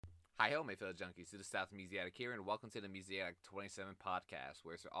Hi ho, my fellow junkies, to the South Musiatic here, and welcome to the Musiatic 27 podcast,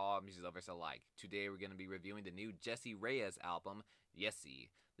 where it's for all music lovers alike. Today we're going to be reviewing the new Jessie Reyez album, Yessie.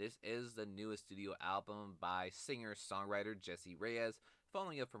 This is the newest studio album by singer-songwriter Jessie Reyez,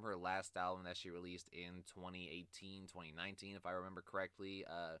 following up from her last album that she released in 2018, 2019, if I remember correctly,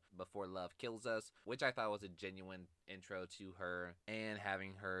 Before Love Kills Us, which I thought was a genuine intro to her, and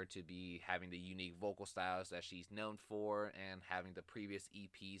having her to be having the unique vocal styles that she's known for, and having the previous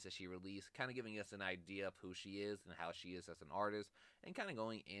EPs that she released, kind of giving us an idea of who she is and how she is as an artist, and kind of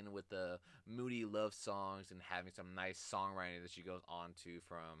going in with the moody love songs and having some nice songwriting that she goes on to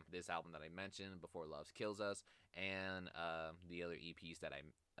from this album that I mentioned, Before Love Kills Us, and the other EPs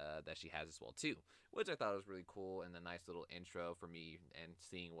that she has as well too, which I thought was really cool and a nice little intro for me and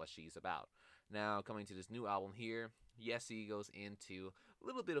seeing what she's about. Now coming to this new album here, Yessie goes into a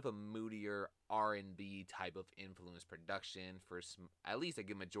little bit of a moodier R&B type of influence production for at least a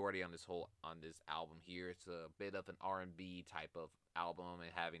good majority on this album here. It's a bit of an R&B type of album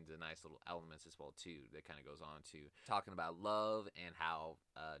and having the nice little elements as well too that kind of goes on to talking about love and how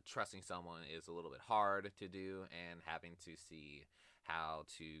trusting someone is a little bit hard to do, and having to see how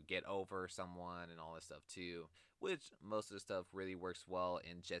to get over someone and all this stuff too, which most of the stuff really works well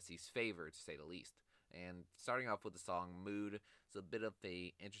in Jessie's favor, to say the least. And starting off with the song Mood, it's a bit of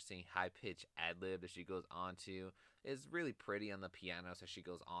a interesting high pitched ad lib that she goes on to. It's really pretty on the piano, so she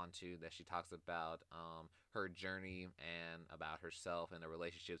goes on to that she talks about her journey and about herself and the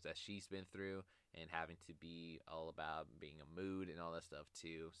relationships that she's been through, and having to be all about being a mood and all that stuff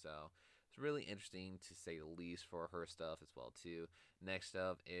too. So it's really interesting to say the least for her stuff as well too. Next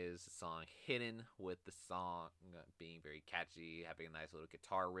up is the song Hidden, with the song being very catchy, having a nice little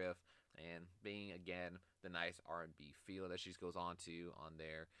guitar riff, and being again the nice R&B feel that she goes on to on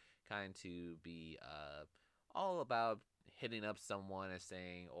there, kind to be all about hitting up someone as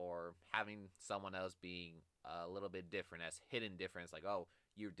saying, or having someone else being a little bit different as hidden difference, like, oh,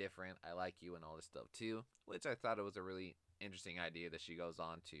 you're different, I like you, and all this stuff too, which I thought it was a really interesting idea that she goes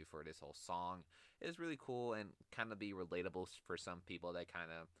on to for this whole song. It's really cool and kind of be relatable for some people that kind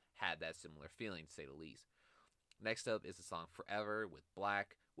of had that similar feeling, to say the least. Next up is the song Forever with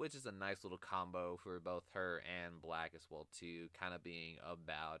Black, which is a nice little combo for both her and Black as well too, kind of being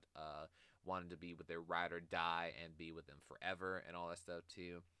about wanting to be with their ride or die and be with them forever and all that stuff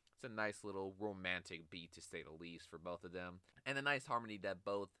too. It's a nice little romantic beat, to say the least, for both of them, and the nice harmony that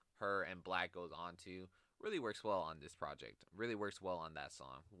both her and Black goes on to really works well on this project. Really works well on that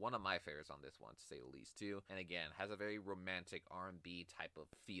song. One of my favorites on this one, to say the least too. And again, has a very romantic R&B type of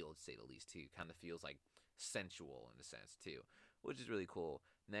feel, to say the least too. Kind of feels like sensual in a sense too, which is really cool.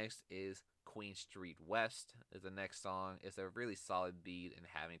 Next is Queen Street West is the next song. It's a really solid beat and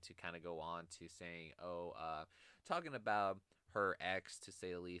having to kind of go on to saying, talking about her ex, to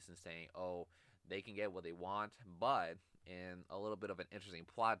say the least, and saying, oh, they can get what they want, but in a little bit of an interesting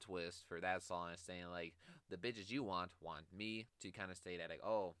plot twist for that song, is saying like, the bitches you want me, to kind of say that like,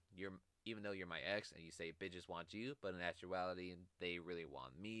 oh, you're, even though you're my ex and you say bitches want you, but in actuality they really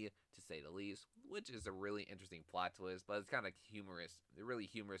want me, to say the least, which is a really interesting plot twist, but it's kind of humorous, a really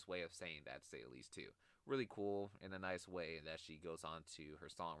humorous way of saying that, to say the least too. Really cool in a nice way that she goes on to her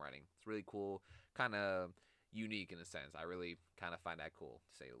songwriting. It's really cool, kind of unique in a sense. I really kind of find that cool,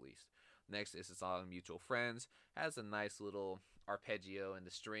 to say the least. Next is the song Mutual Friends. Has a nice little arpeggio in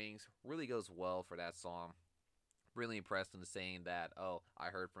the strings. Really goes well for that song. Really impressed in saying that, oh, I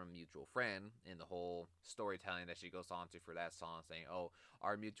heard from a mutual friend, in the whole storytelling that she goes on to for that song, saying, oh,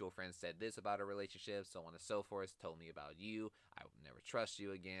 our mutual friend said this about our relationship, so on and so forth, told me about you, I would never trust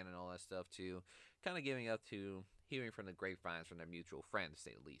you again, and all that stuff too. Kind of giving up to hearing from the grapevines from their mutual friend, to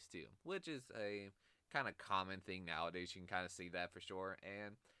say the least too, which is a kind of common thing nowadays. You can kind of see that for sure.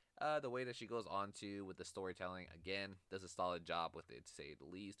 And the way that she goes on to with the storytelling, again, does a solid job with it, to say the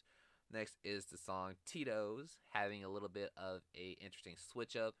least. Next is the song Tito's, having a little bit of a interesting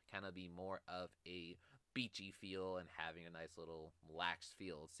switch up, kind of be more of a beachy feel and having a nice little lax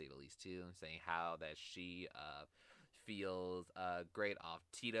feel, to say the least too, and saying how that she feels great off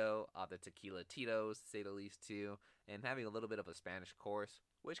Tito, off the tequila Tito's, to say the least too, and having a little bit of a Spanish chorus,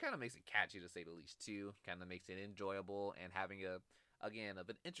 which kind of makes it catchy, to say the least too, kind of makes it enjoyable, and having a, again, of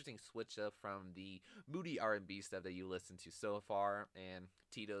an interesting switch up from the moody R&B stuff that you listen to so far, and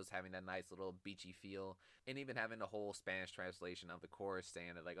Tito's having that nice little beachy feel, and even having the whole Spanish translation of the chorus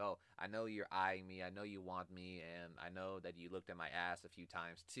saying that like, oh, I know you're eyeing me, I know you want me, and I know that you looked at my ass a few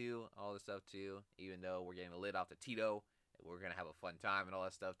times too, all this stuff too, even though we're getting a lid off the Tito, we're gonna have a fun time and all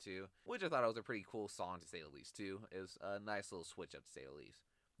that stuff too, which I thought was a pretty cool song, to say the least too. It was a nice little switch up, to say the least.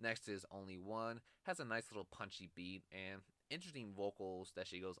 Next is Only One. Has a nice little punchy beat, and interesting vocals that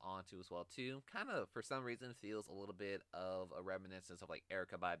she goes on to as well too. Kind of for some reason feels a little bit of a reminiscence of like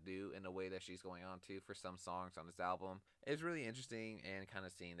Erica Badu in the way that she's going on to for some songs on this album. It's really interesting and kind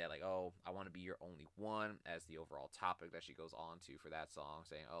of seeing that like, oh, I want to be your only one as the overall topic that she goes on to for that song,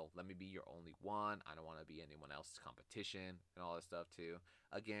 saying, oh, let me be your only one. I don't want to be anyone else's competition and all that stuff too.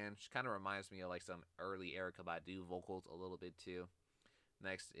 Again, she kind of reminds me of like some early Erica Badu vocals a little bit too.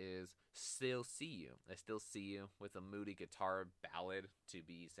 Next is Still See You. I Still See You with a moody guitar ballad to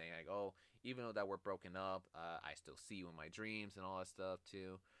be saying like, oh, even though that we're broken up, I still see you in my dreams and all that stuff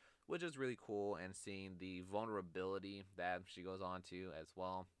too, which is really cool. And seeing the vulnerability that she goes on to as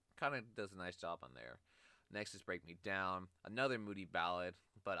well, kind of does a nice job on there. Next is Break Me Down, another moody ballad,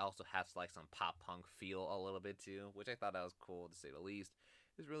 but also has like some pop punk feel a little bit too, which I thought that was cool to say the least.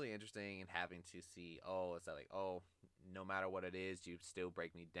 It's really interesting and having to see, oh, it's like, oh, no matter what it is, you still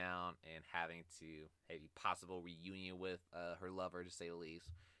break me down, and having to have a possible reunion with her lover, to say the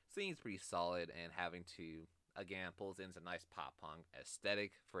least. Seems pretty solid, and having to, again, pulls in some nice pop punk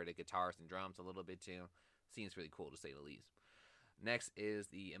aesthetic for the guitars and drums a little bit too. Seems really cool, to say the least. Next is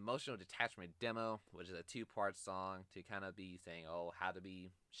the Emotional Detachment Demo, which is a two-part song to kind of be saying, oh, how to be,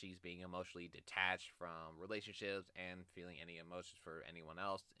 she's being emotionally detached from relationships and feeling any emotions for anyone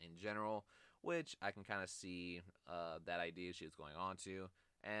else in general, which I can kind of see that idea she was going on to.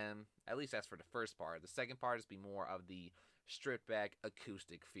 And at least that's for the first part. The second part is be more of the stripped back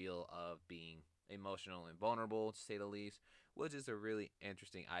acoustic feel of being emotional and vulnerable, to say the least, which is a really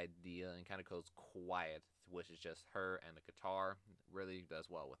interesting idea and kind of goes quiet, which is just her and the guitar. Really does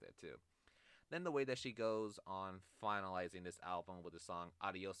well with it too. Then the way that she goes on finalizing this album with the song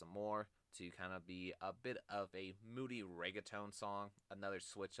Adios Amor to kind of be a bit of a moody reggaeton song, another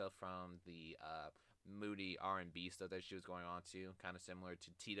switch up from the moody R&B stuff that she was going on to, kind of similar to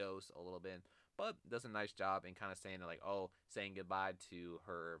Tito's a little bit, but does a nice job in kind of saying like, oh, saying goodbye to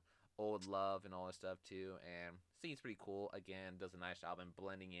her old love and all that stuff too, and seems pretty cool. Again, does a nice job in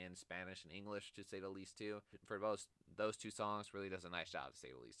blending in Spanish and English, to say the least too. For those two songs, really does a nice job, to say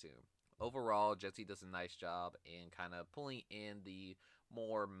the least too. Overall, Jessie does a nice job in kind of pulling in the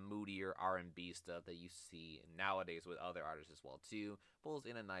more moodier R&B stuff that you see nowadays with other artists as well too. Pulls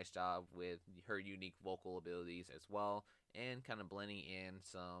in a nice job with her unique vocal abilities as well, and kind of blending in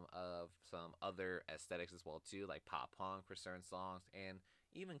some other aesthetics as well too, like pop punk for certain songs, and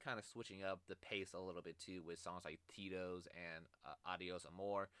even kind of switching up the pace a little bit too with songs like Tito's and Adios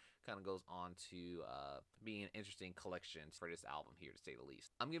Amor. Kind of goes on to being an interesting collection for this album here, to say the least.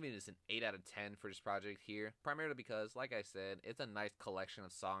 I'm giving this an 8 out of 10 for this project here, primarily because, like I said, it's a nice collection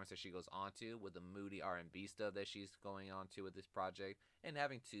of songs that she goes on to with the moody R&B stuff that she's going on to with this project, and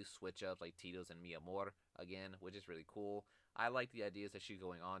having two switch ups like Tito's and Mi Amor again, which is really cool. I like the ideas that she's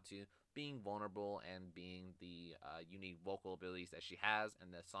going on to, being vulnerable and being the unique vocal abilities that she has and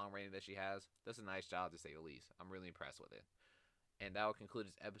the songwriting that she has. Does a nice job, to say the least. I'm really impressed with it. And that will conclude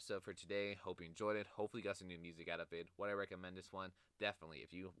this episode for today. Hope you enjoyed it. Hopefully you got some new music out of it. Would I recommend this one? Definitely.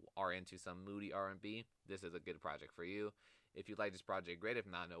 If you are into some moody R&B, this is a good project for you. If you like this project, great. If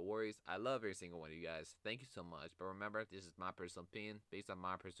not, no worries. I love every single one of you guys. Thank you so much. But remember, this is my personal opinion based on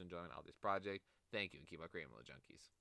my personal enjoyment of this project. Thank you, and keep on creating, little junkies.